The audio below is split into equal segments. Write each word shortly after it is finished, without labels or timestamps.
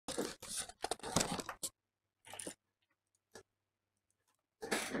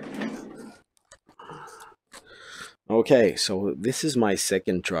Okay, so this is my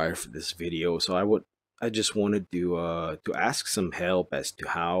second try for this video. I just wanted to ask some help as to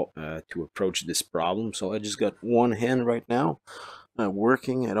how to approach this problem. So I just got one hand right now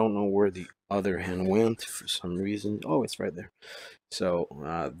working. I don't know where the other hand went for some reason. Oh, it's right there. So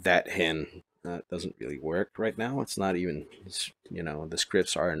that hand doesn't really work right now. It's not even, the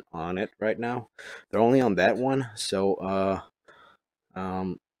scripts aren't on it right now. They're only on that one.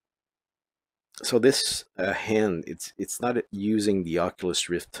 Um, so this hand, it's not using the Oculus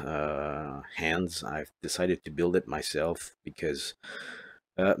Rift hands. I've decided to build it myself because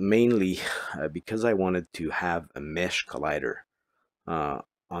mainly because I wanted to have a mesh collider uh,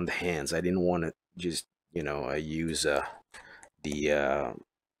 on the hands. I didn't want to just use the uh,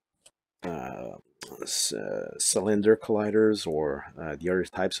 cylinder colliders or the other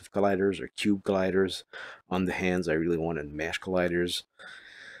types of colliders or cube colliders on the hands. I really wanted mesh colliders.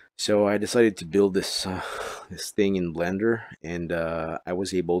 So I decided to build this thing in Blender, and I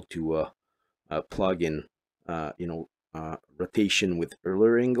was able to plug in, rotation with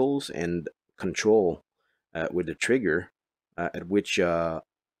Euler angles and control with the trigger, at which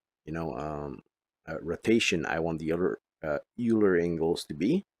rotation I want the other Euler angles to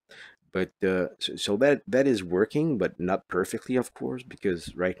be. But so that is working, but not perfectly, of course,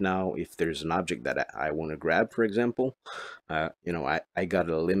 because right now, if there's an object that I want to grab, for example, I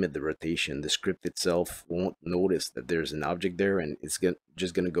gotta limit the rotation. The script itself won't notice that there's an object there, and it's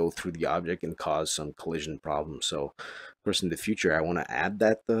just gonna go through the object and cause some collision problems. So, of course, in the future, I want to add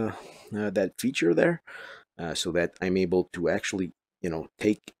that feature there, so that I'm able to actually,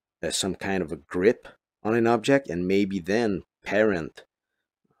 take some kind of a grip on an object, and maybe then parent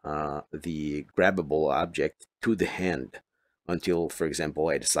the grabbable object to the hand until, for example,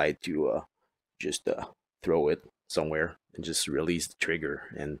 I decide to just throw it somewhere and just release the trigger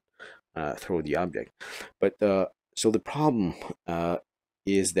and throw the object. But so the problem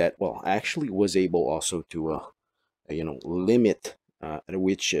is that, well, I actually was able also to limit at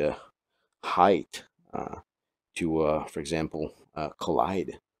which height for example,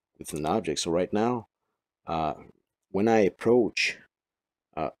 collide with an object. So right now, uh, when I approach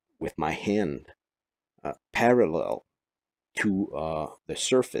uh, with my hand parallel to the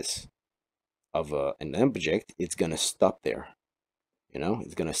surface of an object, it's gonna stop there.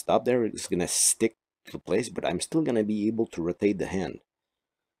 It's gonna stop there. It's gonna stick to the place, but I'm still gonna be able to rotate the hand.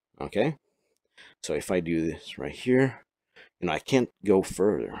 Okay, so if I do this right here, I can't go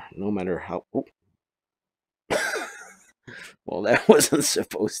further, no matter how. Oh. Well, that wasn't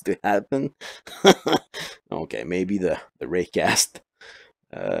supposed to happen. Okay, maybe the raycast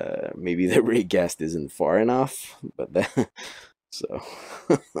maybe the raycast isn't far enough, but that so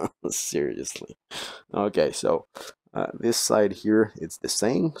seriously. Okay, so this side here, it's the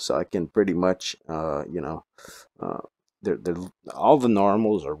same, so I can pretty much uh they're all the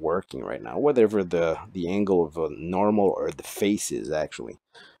normals are working right now, whatever the angle of a normal, or the face is, actually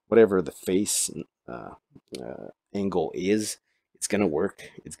whatever the face uh, angle is, it's gonna work.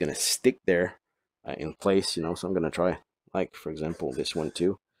 It's gonna stick there in place, so I'm gonna try, like, for example, this one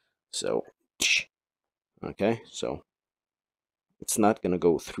too. So okay, so it's not gonna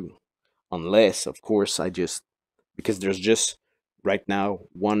go through unless, of course, because there's just right now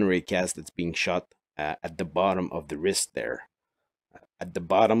one raycast that's being shot at the bottom of the wrist there. At the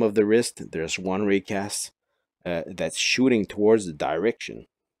bottom of the wrist, there's one raycast that's shooting towards the direction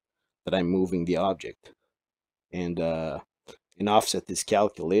that I'm moving the object, and an offset is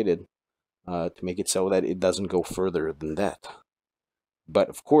calculated to make it so that it doesn't go further than that. But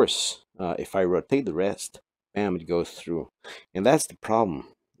of course, if I rotate the rest, bam, it goes through. And that's the problem.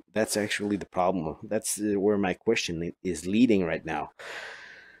 That's actually the problem. That's where my question is leading right now.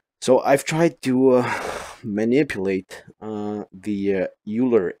 So I've tried to manipulate the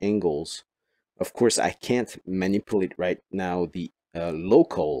Euler angles. Of course, I can't manipulate right now the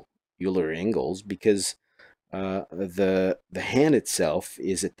local Euler angles, because the hand itself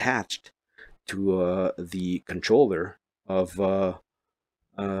is attached to the controller uh,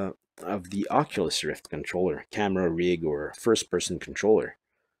 of the Oculus Rift controller, camera rig, or first-person controller.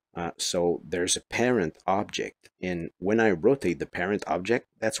 So there's a parent object, and when I rotate the parent object,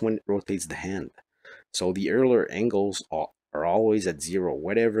 that's when it rotates the hand. So the Euler angles are always at zero.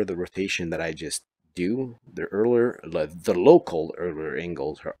 Whatever the rotation that I just do, the local Euler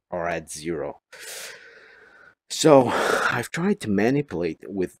angles are at zero. So I've tried to manipulate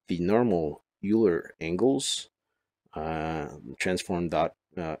with the normal Euler angles, transform dot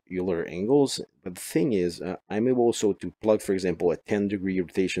Euler angles. But the thing is, I'm able also to plug, for example, a 10-degree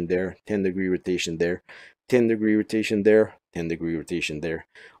rotation there, 10-degree rotation there, 10-degree rotation there, 10-degree rotation there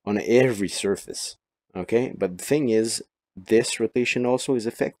on every surface. Okay, but the thing is, this rotation also is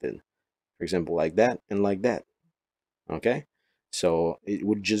affected. For example, like that and like that. Okay, so it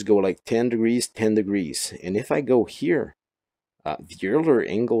would just go like 10 degrees, 10 degrees. And if I go here, the Euler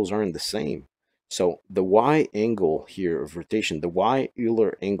angles aren't the same. So the y angle here of rotation, the y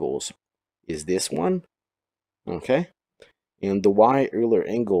Euler angles is this one, okay? And the y Euler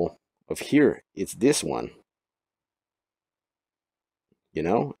angle of here, it's this one, you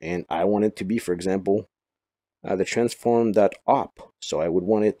know? And I want it to be, for example, the transform that up. So I would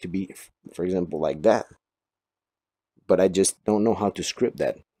want it to be, for example, like that. But I just don't know how to script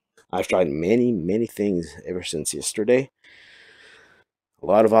that. I've tried many, many things ever since yesterday. A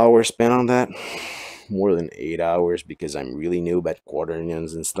lot of hours spent on that, more than 8 hours, because I'm really new about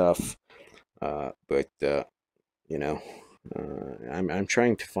quaternions and stuff. But you know, I'm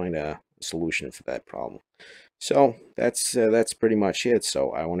trying to find a solution for that problem. So that's pretty much it.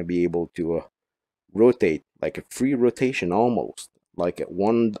 So I want to be able to rotate like a free rotation, almost like a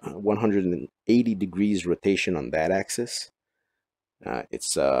 180 degrees rotation on that axis.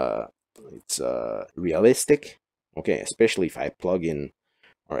 It's realistic, okay, especially if I plug in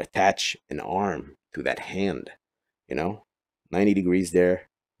or attach an arm to that hand, you know, 90 degrees there,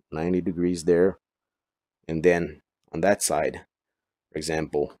 90 degrees there, and then on that side, for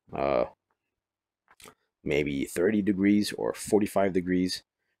example, maybe 30 degrees or 45 degrees,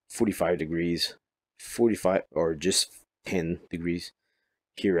 45 degrees, 45, or just 10 degrees.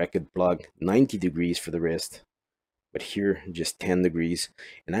 Here I could plug 90 degrees for the rest, but here just 10 degrees.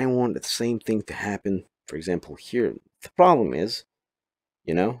 And I want the same thing to happen, for example, here. The problem is,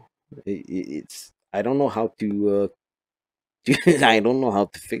 you know, it's, I don't know how to I don't know how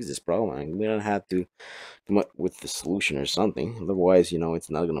to fix this problem. I'm gonna have to come up with the solution or something. Otherwise, you know, it's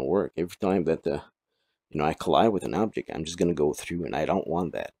not gonna work. Every time that you know, I collide with an object, I'm just gonna go through, and I don't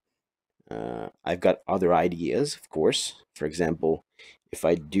want that. I've got other ideas, of course. For example, if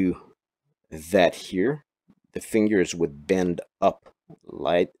I do that here, the fingers would bend up,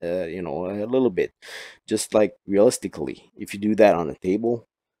 like you know, a little bit, just like realistically. If you do that on a table,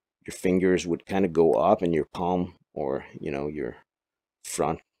 your fingers would kind of go up, and your palm, or you know, your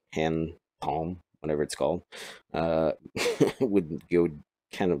front hand palm, whatever it's called, uh, would go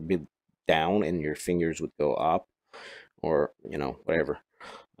kind of bit down, and your fingers would go up, or you know, whatever.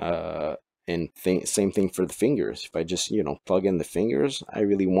 Uh, and same thing for the fingers. If I just, you know, plug in the fingers, I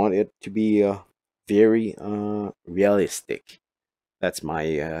really want it to be very realistic. That's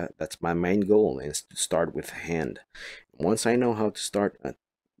my main goal, is to start with hand. Once I know how to start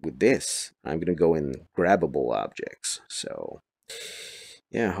with this, I'm gonna go in grabbable objects. So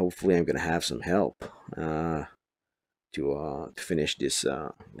yeah, hopefully I'm gonna have some help to finish this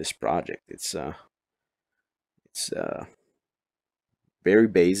project. It's very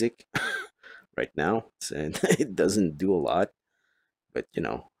basic right now, and it doesn't do a lot, but you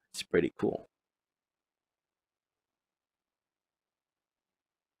know, it's pretty cool.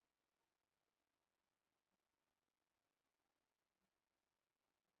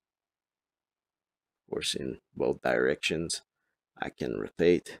 Of course, in both directions, I can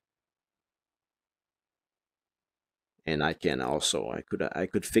rotate, and I can also, I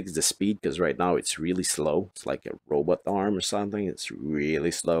could fix the speed, because right now it's really slow. It's like a robot arm or something. It's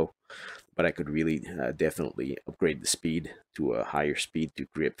really slow, but I could really definitely upgrade the speed to a higher speed to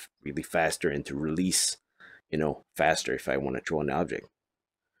grip really faster and to release, you know, faster if I want to throw an object.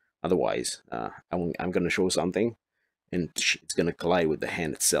 Otherwise, I'm going to show something, and it's going to collide with the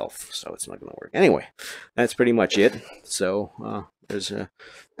hand itself, so it's not going to work. Anyway, that's pretty much it. So there's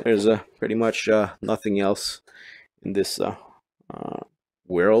pretty much nothing else in this uh,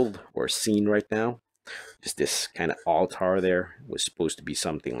 world or scene right now. Just this kind of altar there. It was supposed to be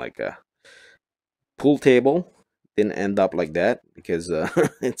something like a pool table. Didn't end up like that, because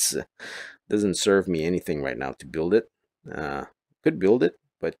it's doesn't serve me anything right now to build it. Could build it,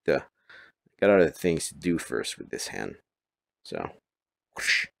 but got other things to do first with this hand. So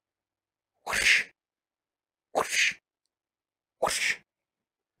whoosh, whoosh, whoosh, whoosh.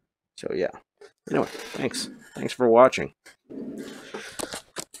 So yeah. Anyway, thanks for watching.